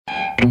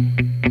The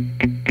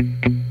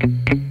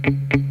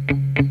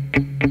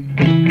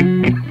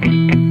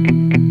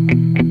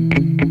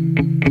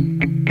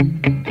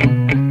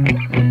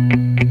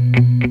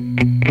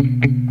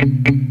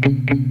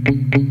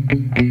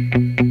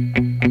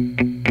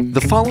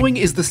following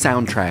is the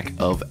soundtrack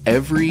of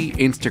every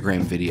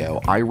Instagram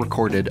video I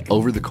recorded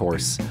over the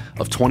course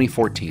of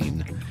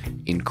 2014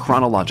 in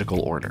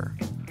chronological order.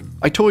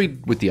 I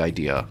toyed with the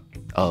idea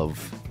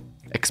of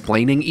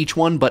explaining each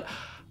one, but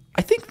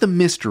I think the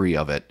mystery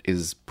of it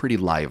is pretty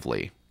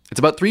lively. It's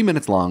about 3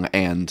 minutes long,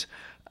 and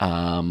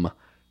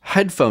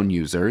headphone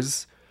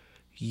users,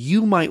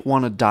 you might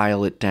want to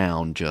dial it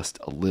down just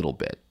a little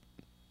bit.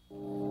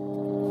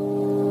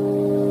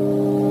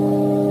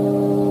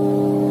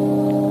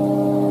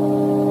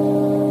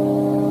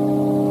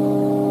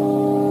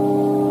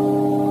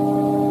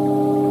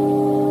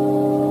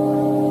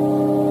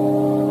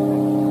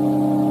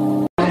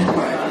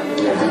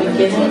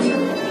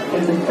 Beginning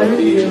of the third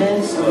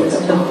unit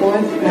of the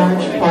fourth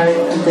large part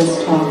of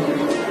this talk.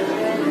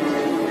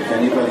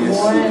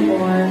 More and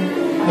more,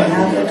 I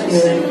have the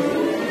feeling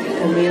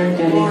that we are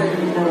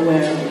getting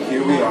nowhere.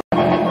 Here we are.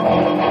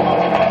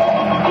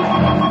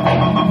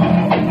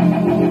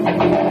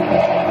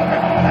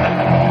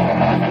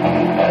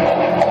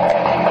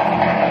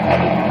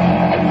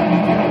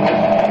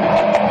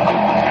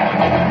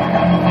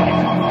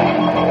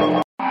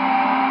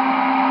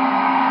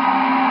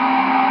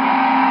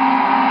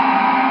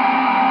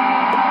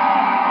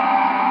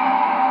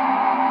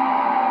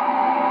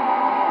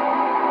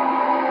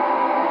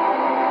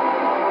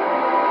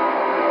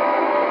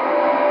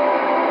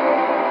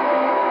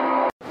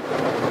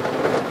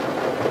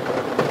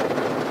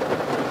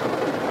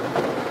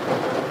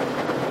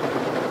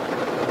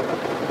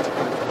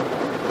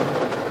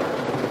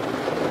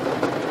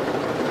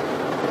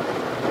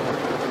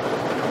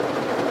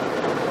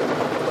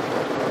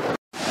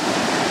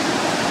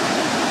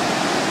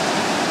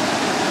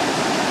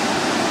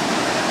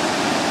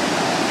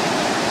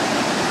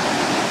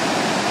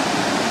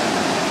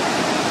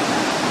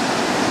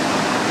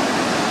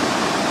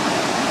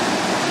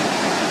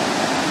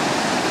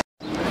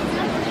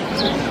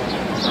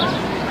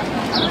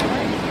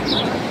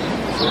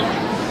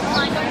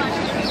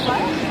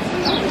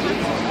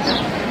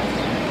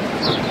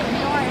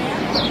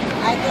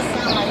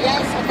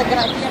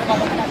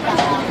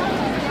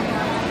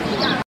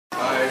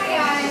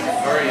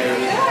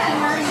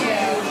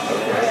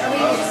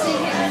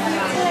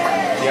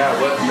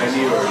 Yeah, what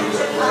menu are you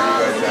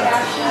guys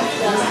at?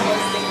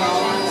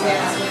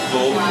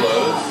 Full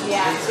clothes?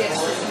 Yeah.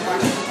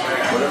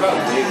 What about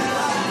these?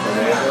 Are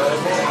they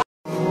available?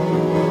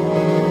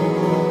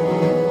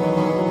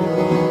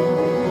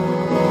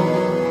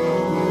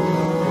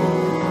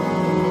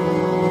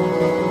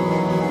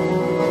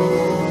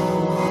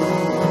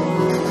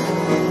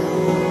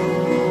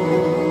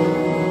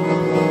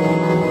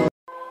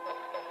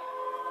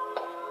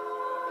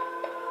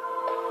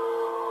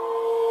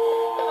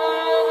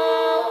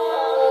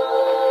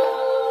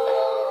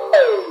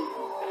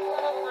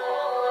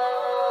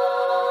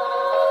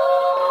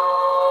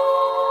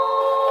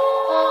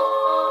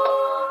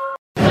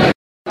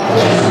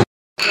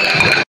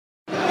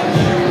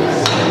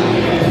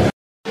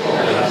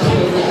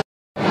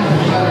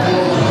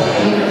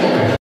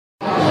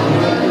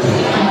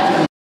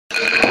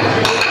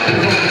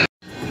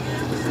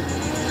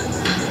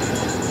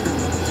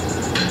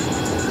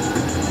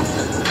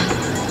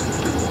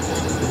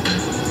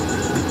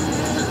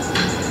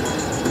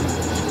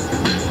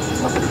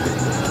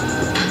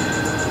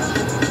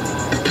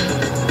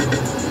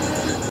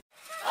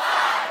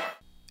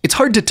 It's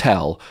hard to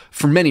tell,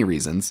 for many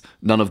reasons,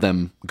 none of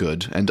them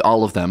good, and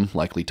all of them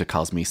likely to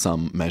cause me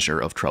some measure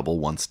of trouble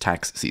once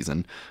tax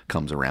season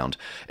comes around,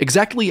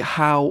 exactly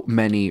how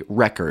many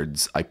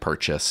records I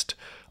purchased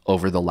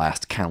over the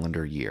last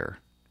calendar year.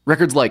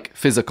 Records like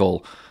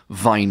physical,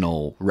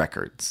 vinyl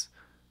records.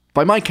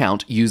 By my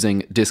count,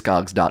 using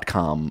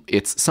Discogs.com,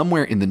 it's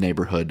somewhere in the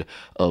neighborhood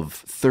of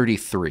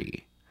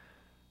 33.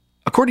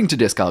 According to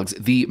Discogs,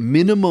 the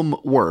minimum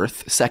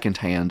worth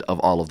secondhand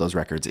of all of those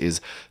records is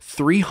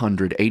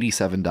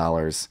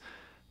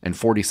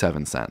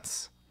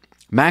 $387.47.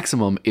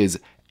 Maximum is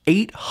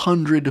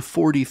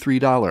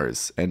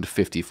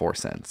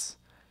 $843.54.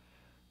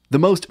 The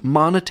most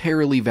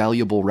monetarily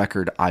valuable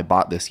record I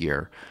bought this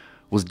year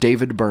was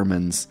David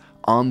Berman's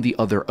On the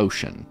Other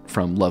Ocean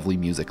from Lovely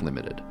Music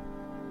Limited.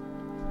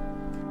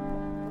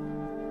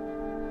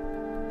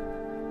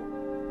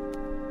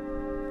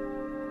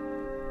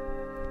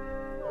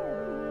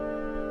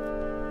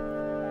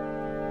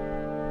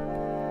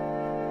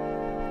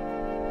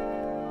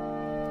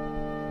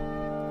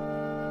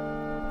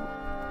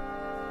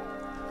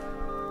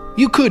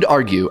 You could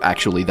argue,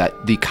 actually,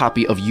 that the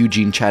copy of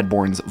Eugene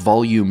Chadbourne's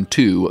Volume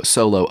 2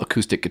 solo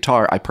acoustic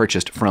guitar I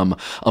purchased from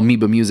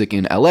Amoeba Music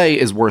in LA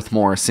is worth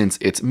more since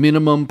its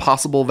minimum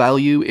possible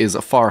value is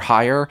far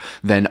higher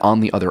than On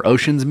the Other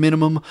Ocean's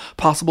minimum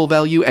possible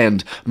value,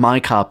 and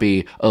my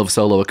copy of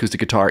solo acoustic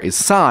guitar is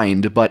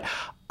signed, but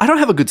I don't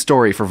have a good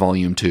story for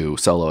Volume 2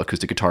 solo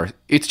acoustic guitar.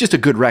 It's just a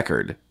good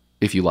record,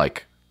 if you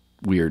like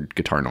weird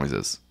guitar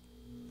noises.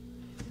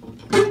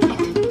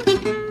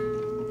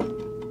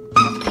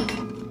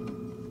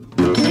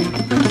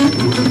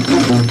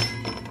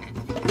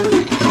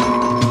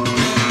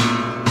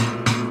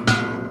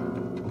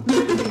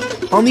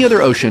 On the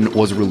Other Ocean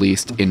was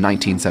released in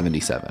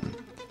 1977.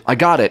 I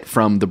got it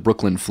from the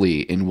Brooklyn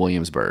Flea in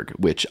Williamsburg,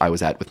 which I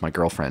was at with my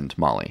girlfriend,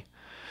 Molly.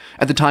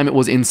 At the time, it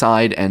was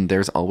inside, and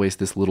there's always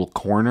this little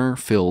corner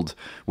filled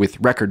with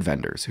record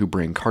vendors who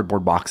bring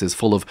cardboard boxes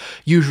full of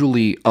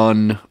usually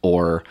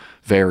or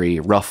very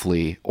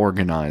roughly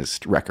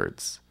organized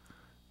records.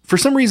 For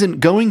some reason,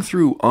 going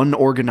through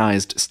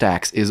unorganized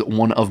stacks is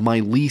one of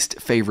my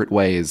least favorite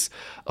ways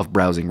of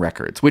browsing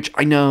records, which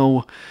I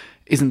know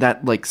isn't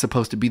that,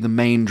 supposed to be the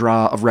main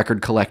draw of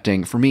record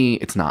collecting? For me,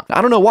 it's not.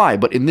 I don't know why,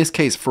 but in this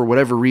case, for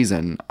whatever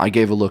reason, I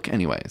gave a look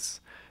anyways,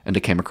 and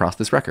I came across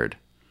this record,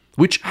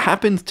 which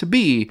happens to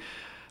be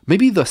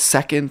maybe the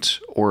second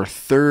or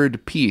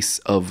third piece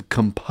of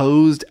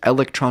composed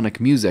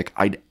electronic music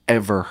I'd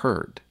ever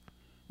heard.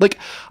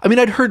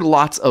 I'd heard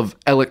lots of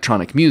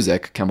electronic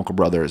music, Chemical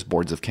Brothers,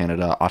 Boards of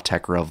Canada,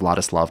 Autechre,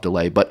 Vladislav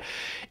Delay, but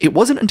it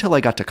wasn't until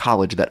I got to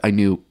college that I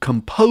knew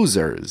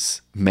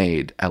composers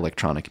made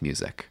electronic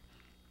music.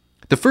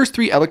 The first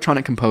three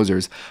electronic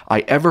composers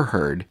I ever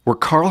heard were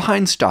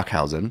Karlheinz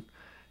Stockhausen,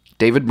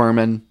 David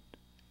Berman,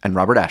 and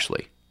Robert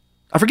Ashley.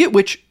 I forget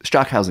which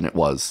Stockhausen it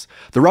was.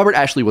 The Robert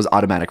Ashley was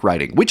Automatic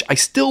Writing, which I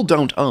still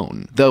don't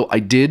own, though I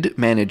did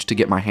manage to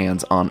get my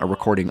hands on a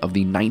recording of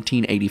the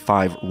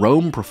 1985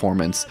 Rome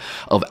performance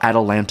of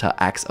Atalanta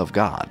Acts of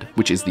God,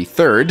 which is the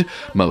third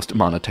most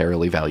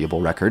monetarily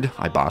valuable record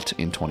I bought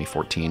in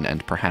 2014,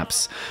 and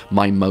perhaps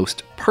my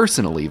most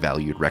personally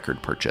valued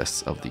record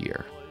purchase of the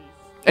year.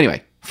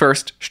 Anyway,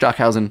 first,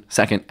 Stockhausen,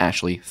 second,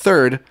 Ashley,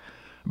 third,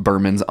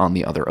 Berman's On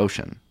the Other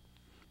Ocean.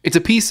 It's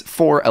a piece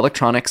for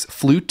electronics,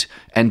 flute,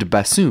 and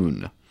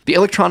bassoon. The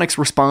electronics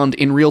respond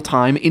in real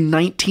time in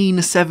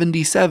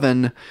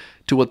 1977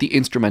 to what the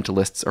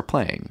instrumentalists are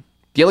playing.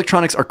 The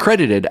electronics are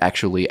credited,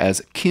 actually,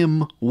 as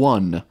Kim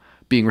 1,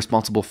 being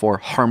responsible for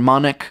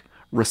harmonic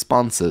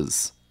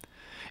responses.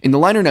 In the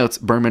liner notes,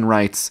 Berman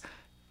writes,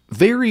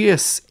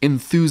 "Various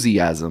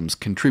enthusiasms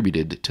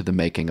contributed to the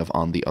making of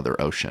On the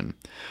Other Ocean.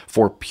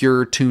 For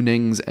pure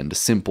tunings and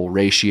simple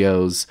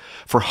ratios,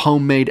 for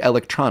homemade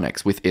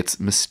electronics with its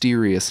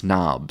mysterious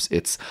knobs,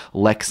 its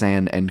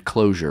Lexan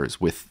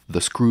enclosures with the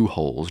screw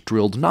holes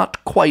drilled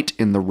not quite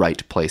in the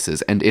right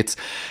places, and its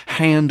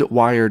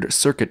hand-wired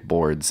circuit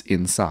boards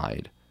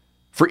inside.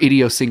 For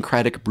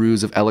idiosyncratic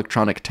brews of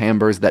electronic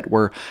timbres that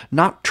were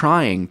not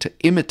trying to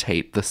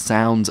imitate the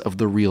sounds of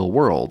the real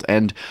world,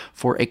 and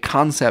for a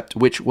concept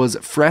which was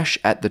fresh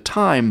at the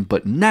time,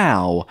 but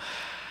now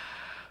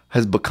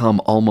has become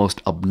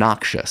almost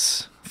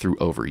obnoxious through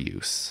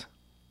overuse.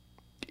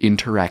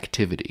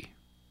 Interactivity."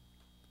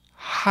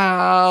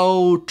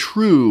 How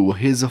true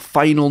his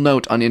final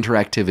note on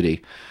interactivity.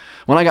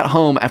 When I got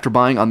home after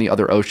buying On the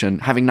Other Ocean,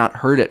 having not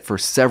heard it for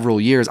several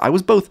years, I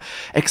was both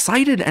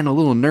excited and a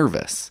little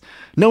nervous.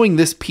 Knowing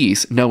this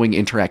piece, knowing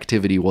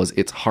interactivity was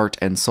its heart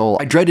and soul,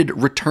 I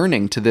dreaded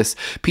returning to this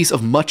piece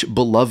of much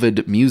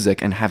beloved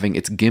music and having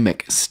its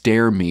gimmick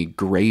stare me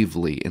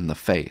gravely in the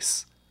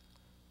face.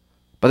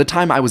 By the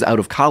time I was out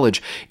of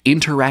college,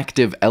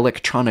 interactive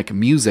electronic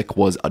music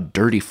was a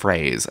dirty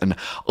phrase, an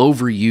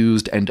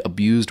overused and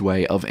abused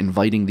way of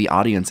inviting the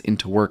audience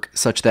into work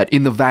such that,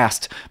 in the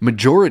vast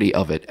majority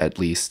of it at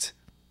least,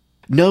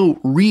 no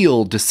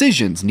real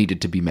decisions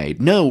needed to be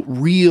made. No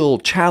real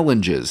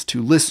challenges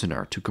to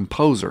listener, to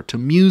composer, to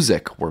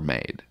music were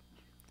made.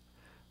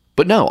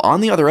 But no, On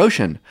the Other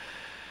Ocean,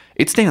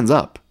 it stands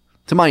up,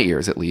 to my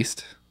ears at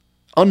least.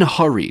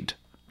 Unhurried,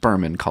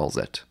 Berman calls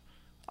it.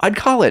 I'd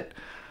call it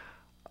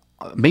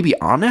maybe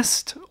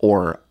honest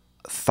or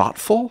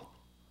thoughtful.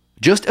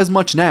 Just as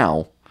much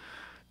now,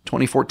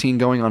 2014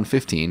 going on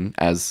 15,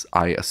 as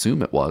I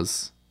assume it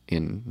was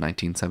in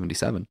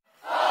 1977.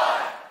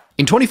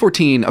 In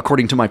 2014,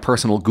 according to my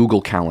personal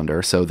Google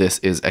Calendar, so this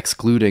is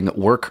excluding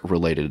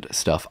work-related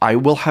stuff, I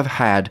will have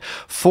had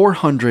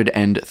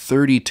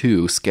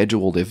 432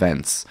 scheduled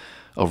events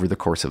over the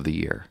course of the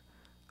year.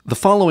 The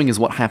following is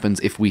what happens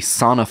if we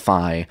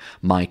sonify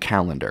my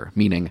calendar,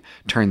 meaning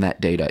turn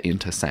that data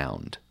into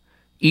sound.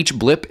 Each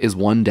blip is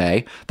one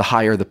day. The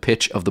higher the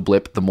pitch of the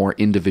blip, the more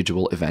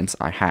individual events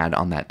I had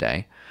on that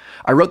day.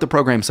 I wrote the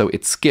program so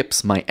it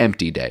skips my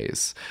empty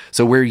days.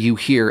 So where you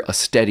hear a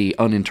steady,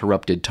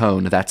 uninterrupted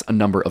tone, that's a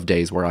number of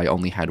days where I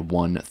only had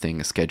one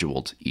thing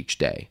scheduled each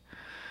day.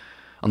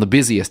 On the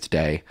busiest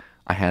day,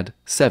 I had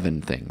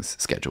 7 things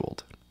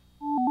scheduled.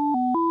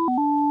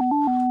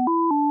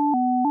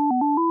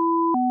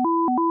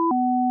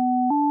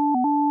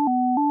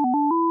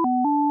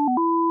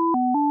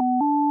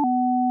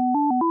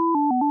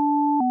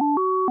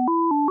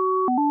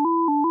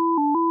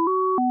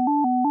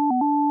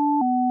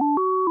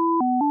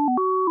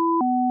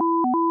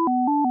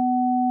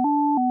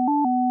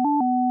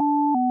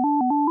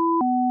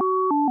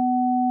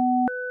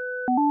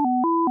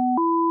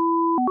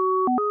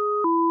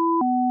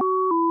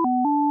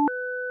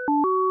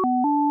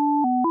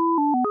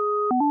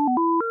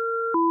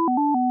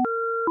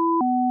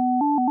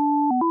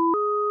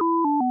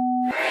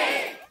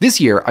 This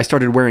year, I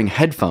started wearing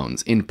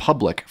headphones in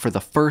public for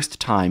the first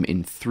time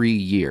in 3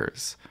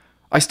 years.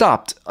 I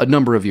stopped a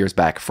number of years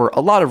back for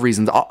a lot of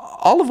reasons,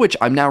 all of which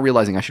I'm now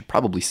realizing I should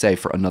probably say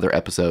for another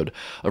episode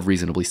of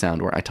Reasonably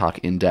Sound, where I talk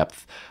in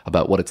depth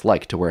about what it's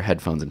like to wear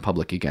headphones in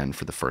public again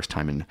for the first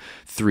time in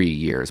 3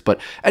 years. But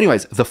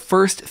anyways, the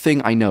first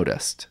thing I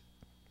noticed,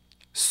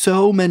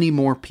 so many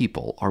more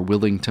people are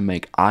willing to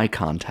make eye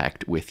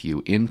contact with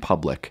you in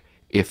public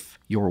if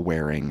you're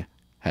wearing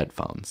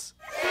headphones.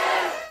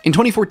 In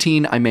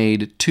 2014, I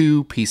made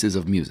 2 pieces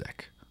of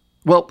music.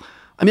 Well,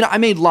 I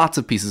made lots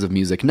of pieces of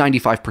music,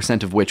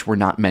 95% of which were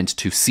not meant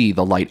to see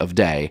the light of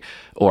day,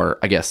 or,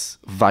 I guess,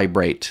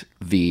 vibrate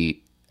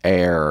the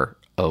air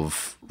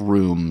of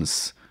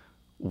rooms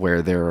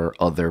where there are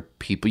other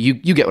people. You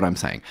get what I'm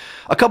saying.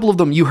 A couple of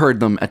them, you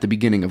heard them at the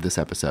beginning of this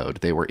episode.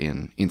 They were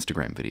in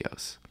Instagram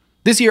videos.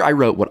 This year, I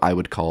wrote what I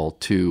would call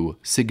 2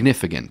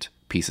 significant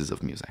pieces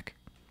of music.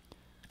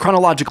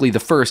 Chronologically,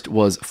 the first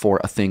was for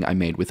a thing I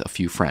made with a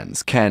few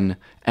friends, Ken,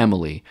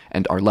 Emily,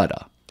 and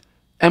Arletta.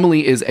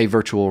 Emily is a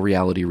virtual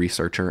reality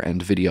researcher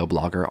and video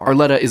blogger.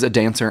 Arletta is a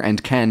dancer,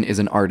 and Ken is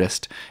an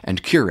artist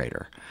and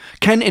curator.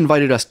 Ken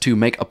invited us to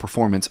make a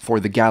performance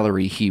for the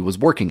gallery he was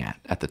working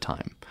at the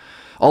time.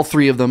 All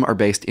 3 of them are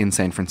based in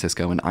San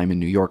Francisco, and I'm in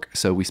New York,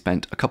 so we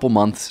spent a couple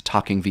months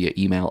talking via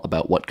email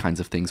about what kinds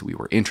of things we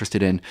were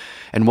interested in,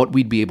 and what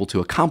we'd be able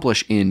to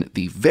accomplish in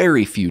the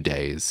very few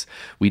days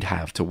we'd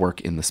have to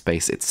work in the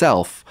space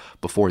itself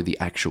before the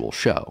actual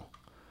show.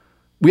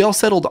 We all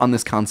settled on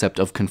this concept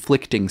of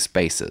conflicting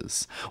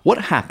spaces.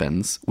 What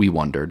happens, we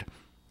wondered,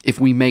 if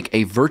we make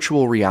a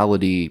virtual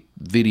reality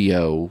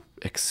video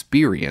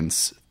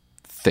experience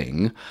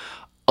thing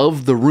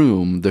of the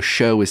room the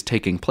show is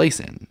taking place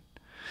in?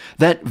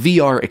 That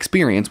VR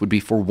experience would be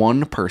for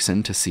one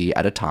person to see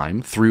at a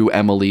time through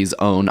Emily's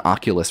own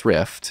Oculus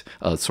Rift,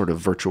 a sort of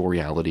virtual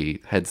reality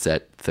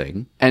headset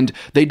thing. And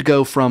they'd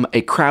go from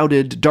a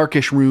crowded,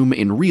 darkish room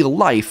in real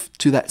life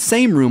to that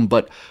same room,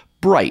 but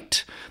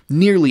bright,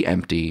 nearly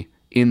empty,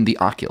 in the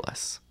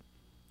Oculus.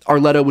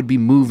 Arletta would be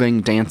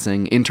moving,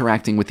 dancing,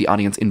 interacting with the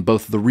audience in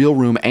both the real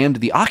room and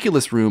the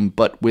Oculus room,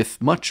 but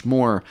with much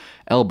more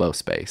elbow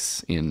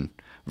space in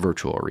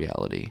virtual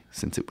reality,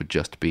 since it would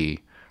just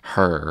be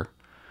her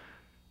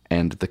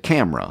and the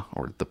camera,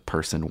 or the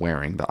person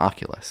wearing the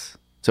Oculus.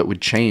 So it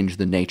would change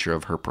the nature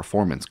of her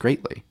performance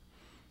greatly.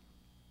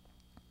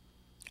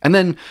 And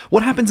then,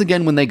 what happens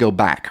again when they go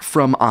back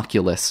from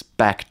Oculus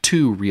back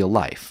to real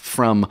life,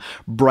 from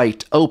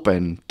bright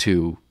open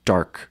to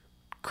dark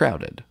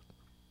crowded?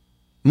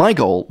 My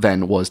goal,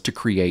 then, was to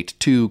create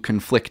 2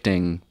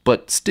 conflicting,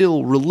 but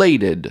still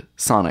related,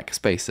 sonic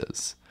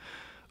spaces.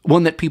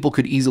 One that people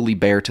could easily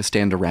bear to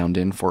stand around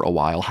in for a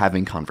while,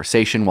 having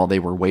conversation while they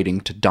were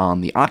waiting to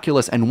don the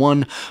Oculus, and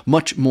one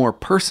much more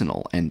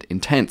personal and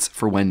intense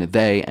for when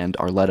they and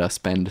Arletta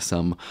spend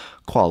some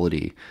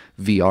quality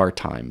VR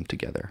time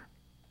together.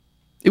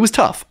 It was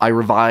tough. I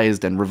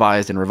revised and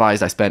revised and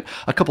revised. I spent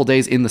a couple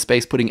days in the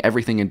space putting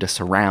everything into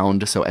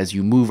surround, so as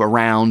you move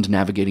around,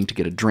 navigating to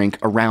get a drink,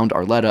 around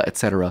Arletta,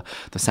 etc.,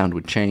 the sound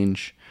would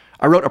change.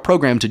 I wrote a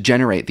program to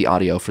generate the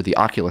audio for the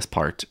Oculus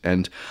part,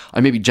 and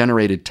I maybe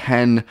generated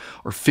 10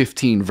 or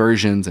 15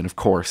 versions, and of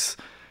course,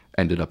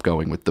 ended up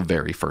going with the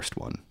very first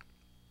one.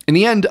 In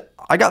the end,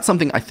 I got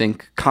something I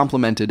think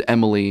complemented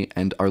Emily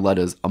and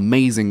Arletta's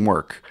amazing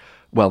work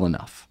well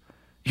enough.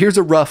 Here's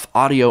a rough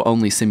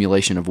audio-only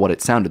simulation of what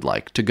it sounded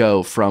like to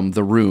go from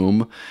the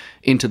room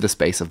into the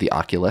space of the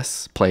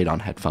Oculus, played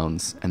on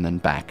headphones, and then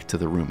back to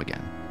the room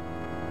again.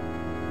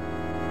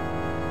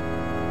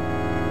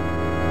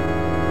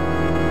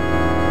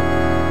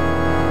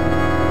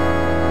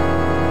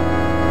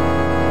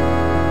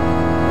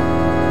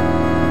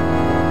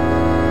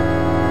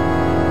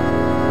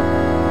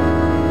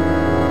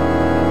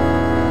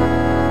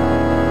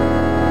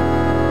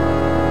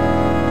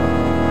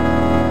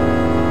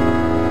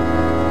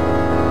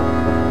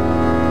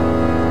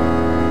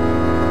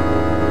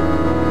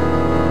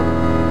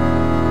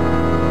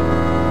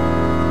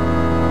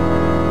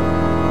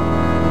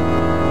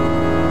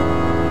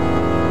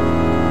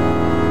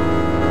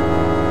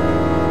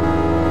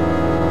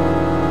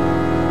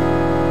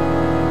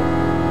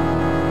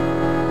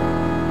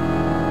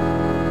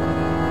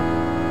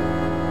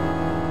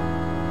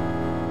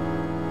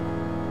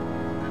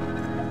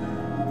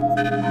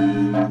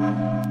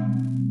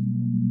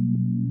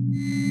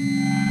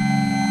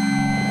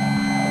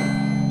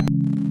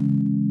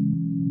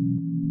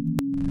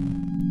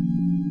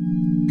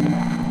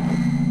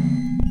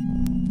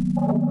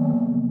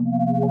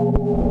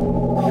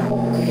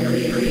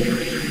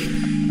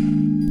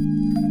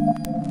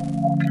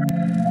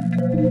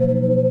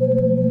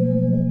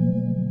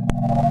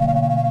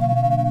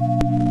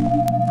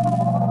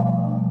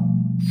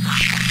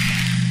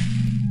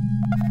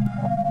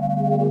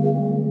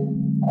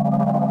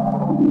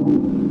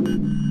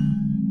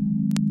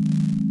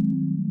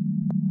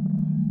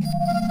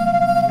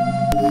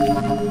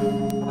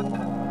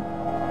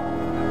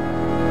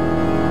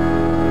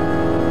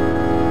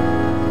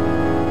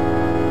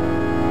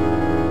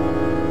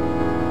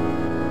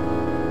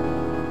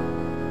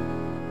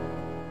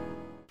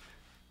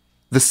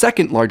 The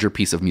second larger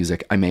piece of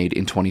music I made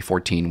in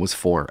 2014 was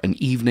for an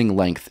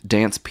evening-length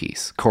dance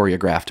piece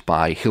choreographed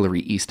by Hillary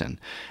Easton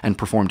and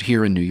performed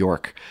here in New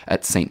York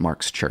at St.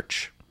 Mark's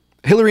Church.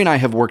 Hillary and I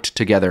have worked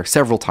together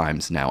several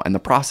times now, and the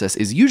process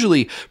is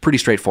usually pretty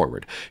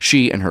straightforward.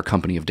 She and her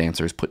company of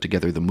dancers put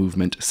together the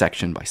movement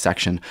section by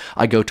section.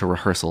 I go to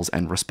rehearsals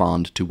and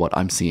respond to what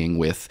I'm seeing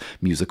with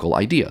musical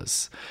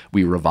ideas.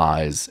 We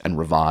revise and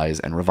revise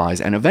and revise,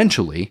 and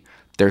eventually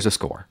there's a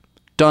score.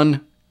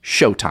 Done.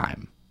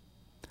 Showtime.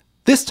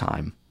 This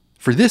time,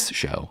 for this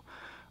show,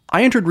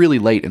 I entered really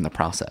late in the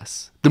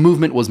process. The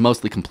movement was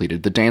mostly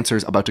completed, the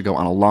dancers about to go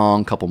on a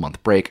long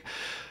couple-month break.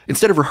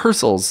 Instead of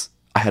rehearsals,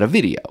 I had a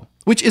video,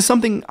 which is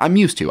something I'm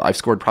used to. I've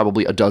scored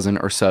probably a dozen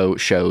or so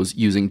shows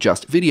using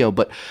just video,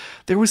 but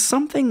there was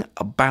something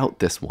about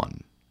this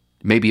one.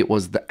 Maybe it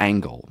was the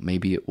angle,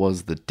 maybe it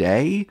was the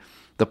day,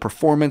 the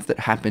performance that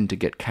happened to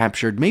get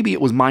captured, maybe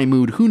it was my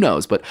mood, who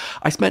knows, but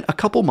I spent a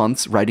couple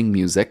months writing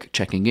music,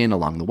 checking in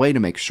along the way to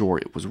make sure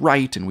it was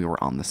right and we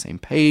were on the same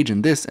page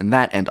and this and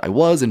that, and I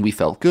was, and we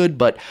felt good,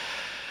 but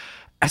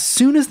as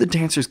soon as the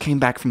dancers came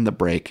back from the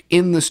break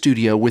in the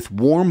studio with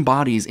warm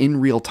bodies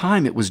in real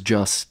time, it was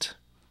just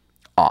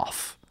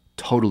off.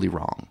 Totally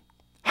wrong.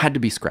 Had to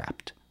be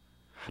scrapped.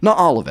 Not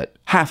all of it,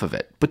 half of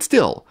it, but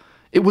still,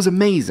 it was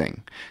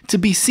amazing to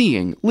be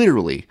seeing,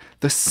 literally,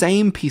 the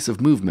same piece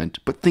of movement,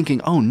 but thinking,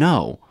 oh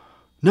no,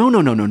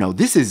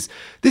 this is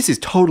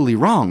totally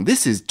wrong.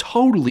 This is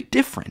totally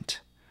different.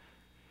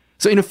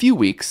 So in a few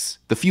weeks,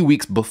 the few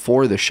weeks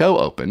before the show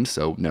opened,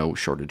 so no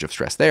shortage of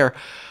stress there,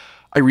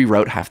 I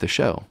rewrote half the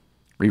show.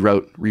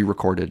 Rewrote,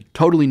 re-recorded,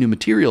 totally new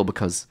material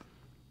because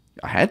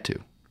I had to.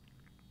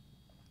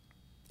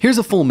 Here's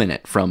a full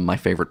minute from my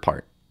favorite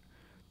part,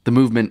 the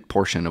movement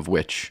portion of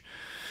which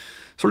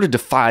sort of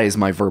defies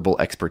my verbal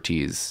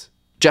expertise.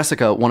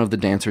 Jessica, one of the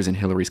dancers in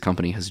Hillary's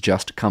company, has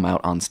just come out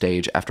on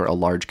stage after a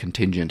large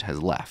contingent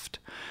has left.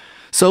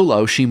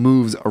 Solo, she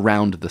moves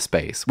around the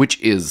space,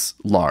 which is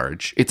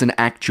large. It's an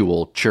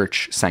actual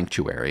church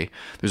sanctuary.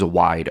 There's a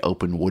wide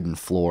open wooden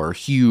floor,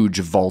 huge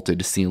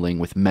vaulted ceiling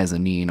with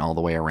mezzanine all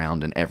the way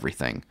around and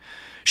everything.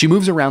 She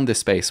moves around this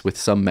space with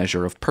some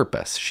measure of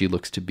purpose. She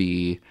looks to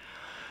be,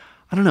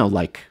 I don't know,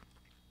 like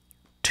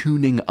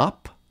tuning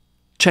up?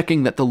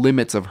 Checking that the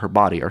limits of her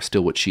body are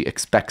still what she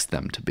expects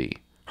them to be.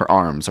 Her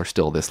arms are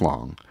still this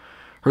long.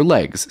 Her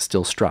legs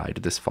still stride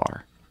this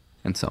far.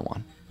 And so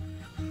on.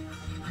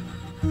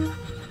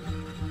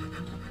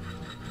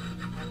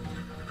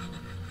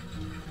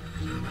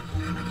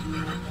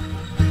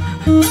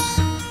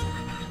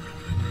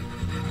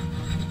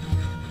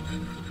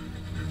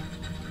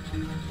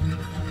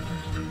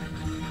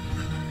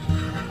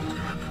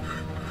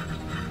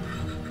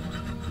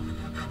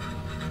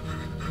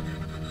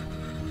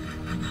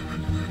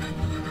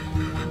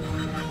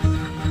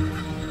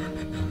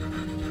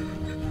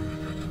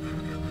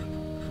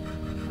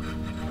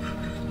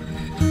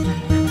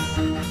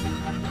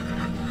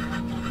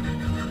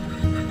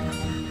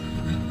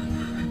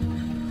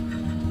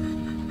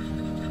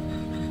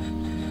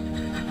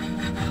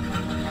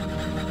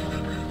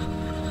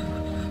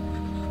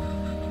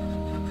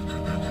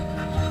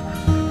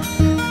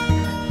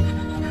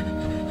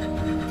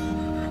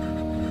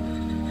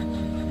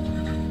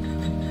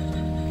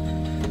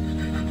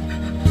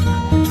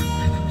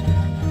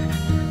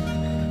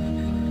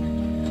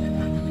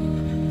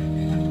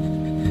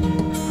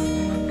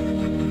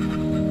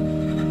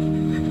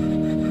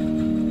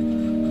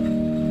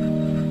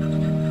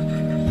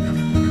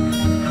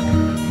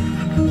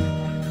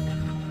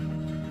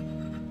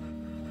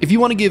 If you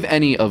want to give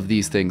any of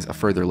these things a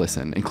further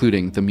listen,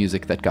 including the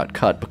music that got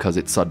cut because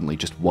it suddenly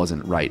just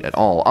wasn't right at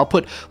all, I'll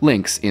put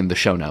links in the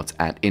show notes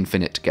at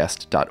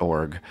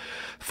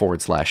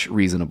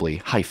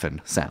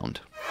infiniteguest.org/reasonably-sound.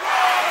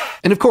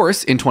 And of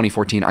course, in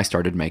 2014, I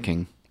started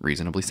making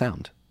Reasonably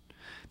Sound.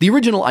 The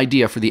original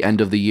idea for the end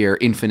of the year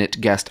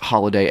Infinite Guest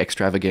Holiday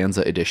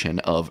Extravaganza edition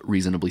of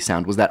Reasonably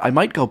Sound was that I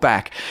might go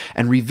back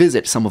and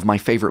revisit some of my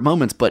favorite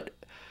moments, but,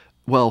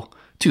 well,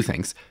 two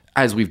things.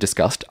 As we've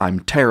discussed,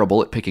 I'm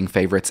terrible at picking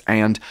favorites,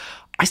 and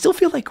I still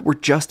feel like we're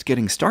just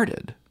getting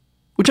started.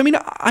 Which, I mean,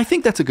 I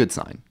think that's a good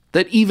sign.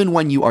 That even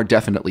when you are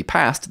definitely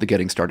past the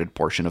getting started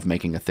portion of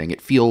making a thing,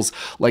 it feels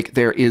like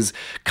there is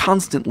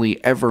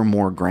constantly ever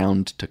more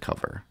ground to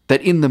cover.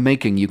 That in the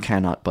making you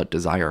cannot but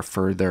desire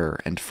further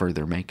and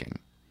further making.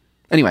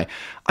 Anyway,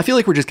 I feel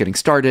like we're just getting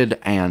started,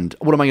 and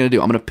what am I going to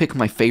do? I'm going to pick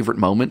my favorite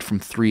moment from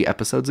 3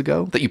 episodes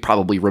ago that you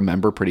probably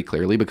remember pretty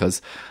clearly because,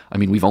 I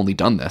mean, we've only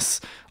done this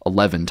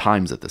 11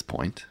 times at this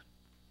point.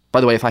 By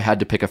the way, if I had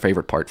to pick a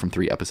favorite part from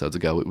 3 episodes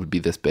ago, it would be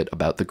this bit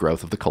about the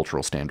growth of the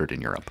cultural standard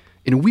in Europe.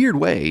 In a weird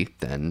way,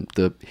 then,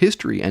 the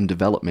history and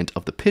development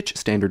of the pitch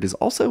standard is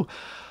also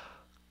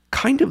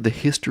kind of the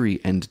history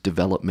and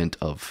development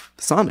of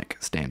sonic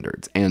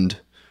standards,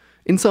 and,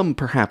 in some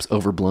perhaps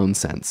overblown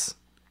sense,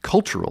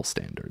 cultural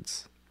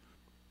standards.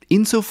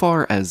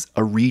 Insofar as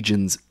a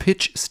region's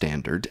pitch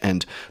standard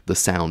and the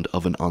sound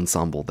of an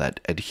ensemble that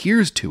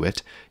adheres to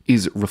it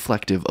is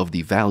reflective of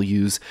the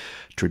values,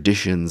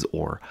 traditions,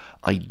 or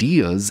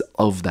ideas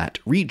of that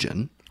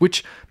region,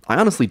 which I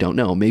honestly don't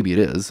know. Maybe it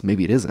is,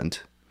 maybe it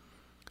isn't.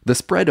 The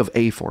spread of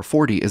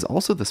A440 is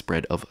also the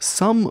spread of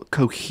some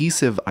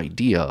cohesive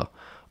idea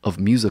of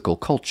musical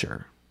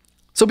culture.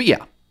 But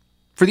yeah,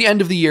 for the end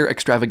of the year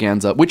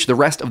extravaganza, which the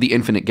rest of the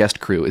Infinite Guest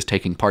crew is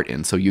taking part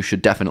in, so you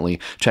should definitely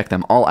check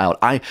them all out,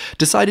 I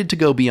decided to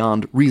go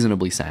beyond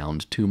Reasonably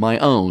Sound to my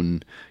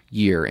own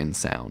year in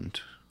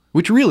sound,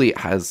 which really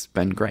has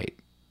been great,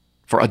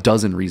 for a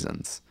dozen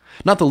reasons.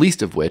 Not the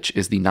least of which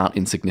is the not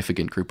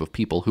insignificant group of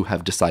people who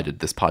have decided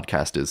this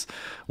podcast is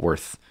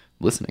worth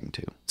listening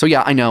to. So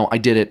yeah, I know I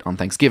did it on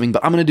Thanksgiving,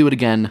 but I'm going to do it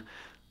again.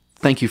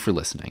 Thank you for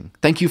listening.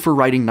 Thank you for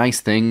writing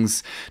nice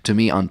things to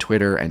me on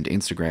Twitter and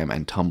Instagram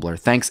and Tumblr.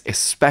 Thanks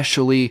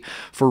especially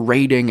for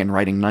rating and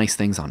writing nice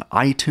things on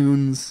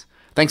iTunes.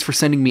 Thanks for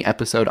sending me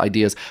episode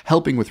ideas,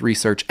 helping with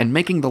research, and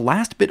making the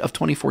last bit of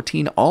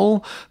 2014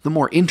 all the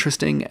more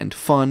interesting and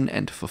fun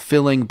and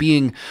fulfilling,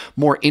 being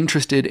more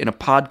interested in a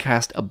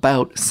podcast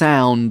about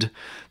sound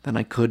than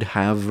I could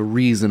have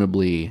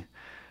reasonably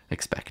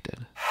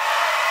expected.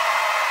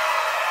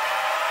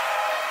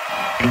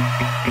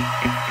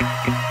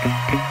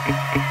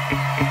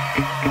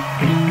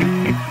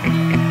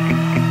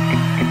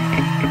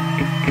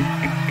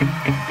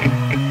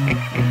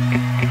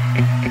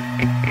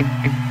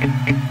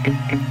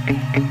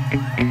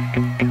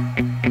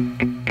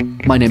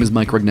 My name is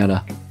Mike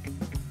Rugnetta,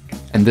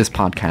 and this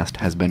podcast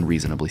has been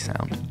Reasonably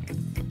Sound.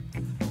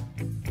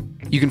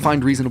 You can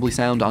find Reasonably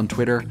Sound on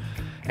Twitter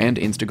and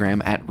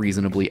Instagram at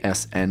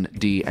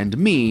ReasonablySND, and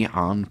me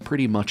on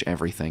pretty much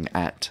everything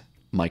at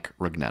Mike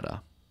Rugnetta.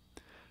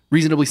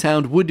 Reasonably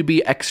Sound would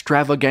be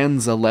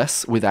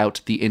extravaganza-less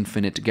without the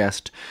Infinite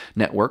Guest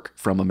network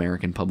from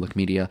American Public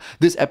Media.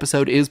 This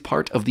episode is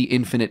part of the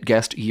Infinite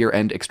Guest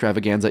year-end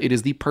extravaganza. It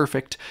is the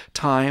perfect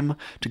time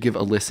to give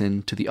a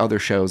listen to the other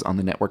shows on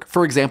the network.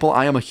 For example,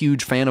 I am a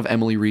huge fan of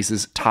Emily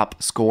Reese's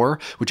Top Score,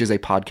 which is a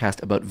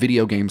podcast about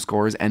video game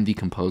scores and the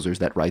composers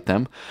that write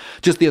them.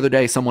 Just the other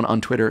day, someone on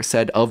Twitter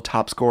said of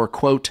Top Score,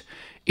 quote,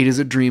 "It is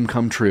a dream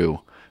come true.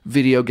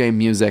 Video game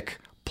music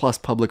plus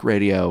public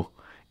radio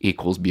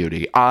equals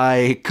beauty."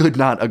 I could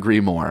not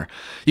agree more.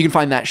 You can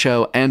find that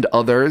show and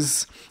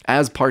others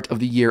as part of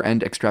the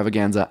year-end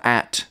extravaganza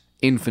at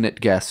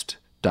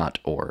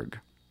infiniteguest.org.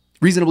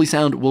 Reasonably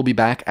Sound will be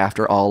back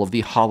after all of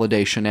the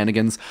holiday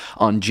shenanigans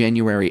on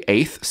January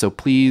 8th, so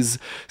please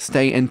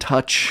stay in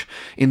touch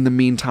in the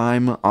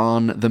meantime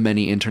on the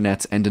many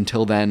internets, and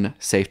until then,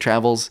 safe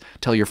travels.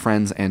 Tell your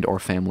friends and or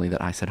family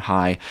that I said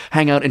hi.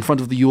 Hang out in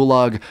front of the Yule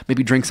log,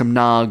 maybe drink some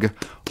nog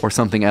or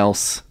something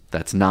else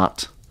that's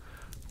not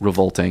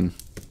revolting.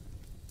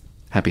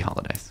 Happy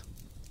holidays.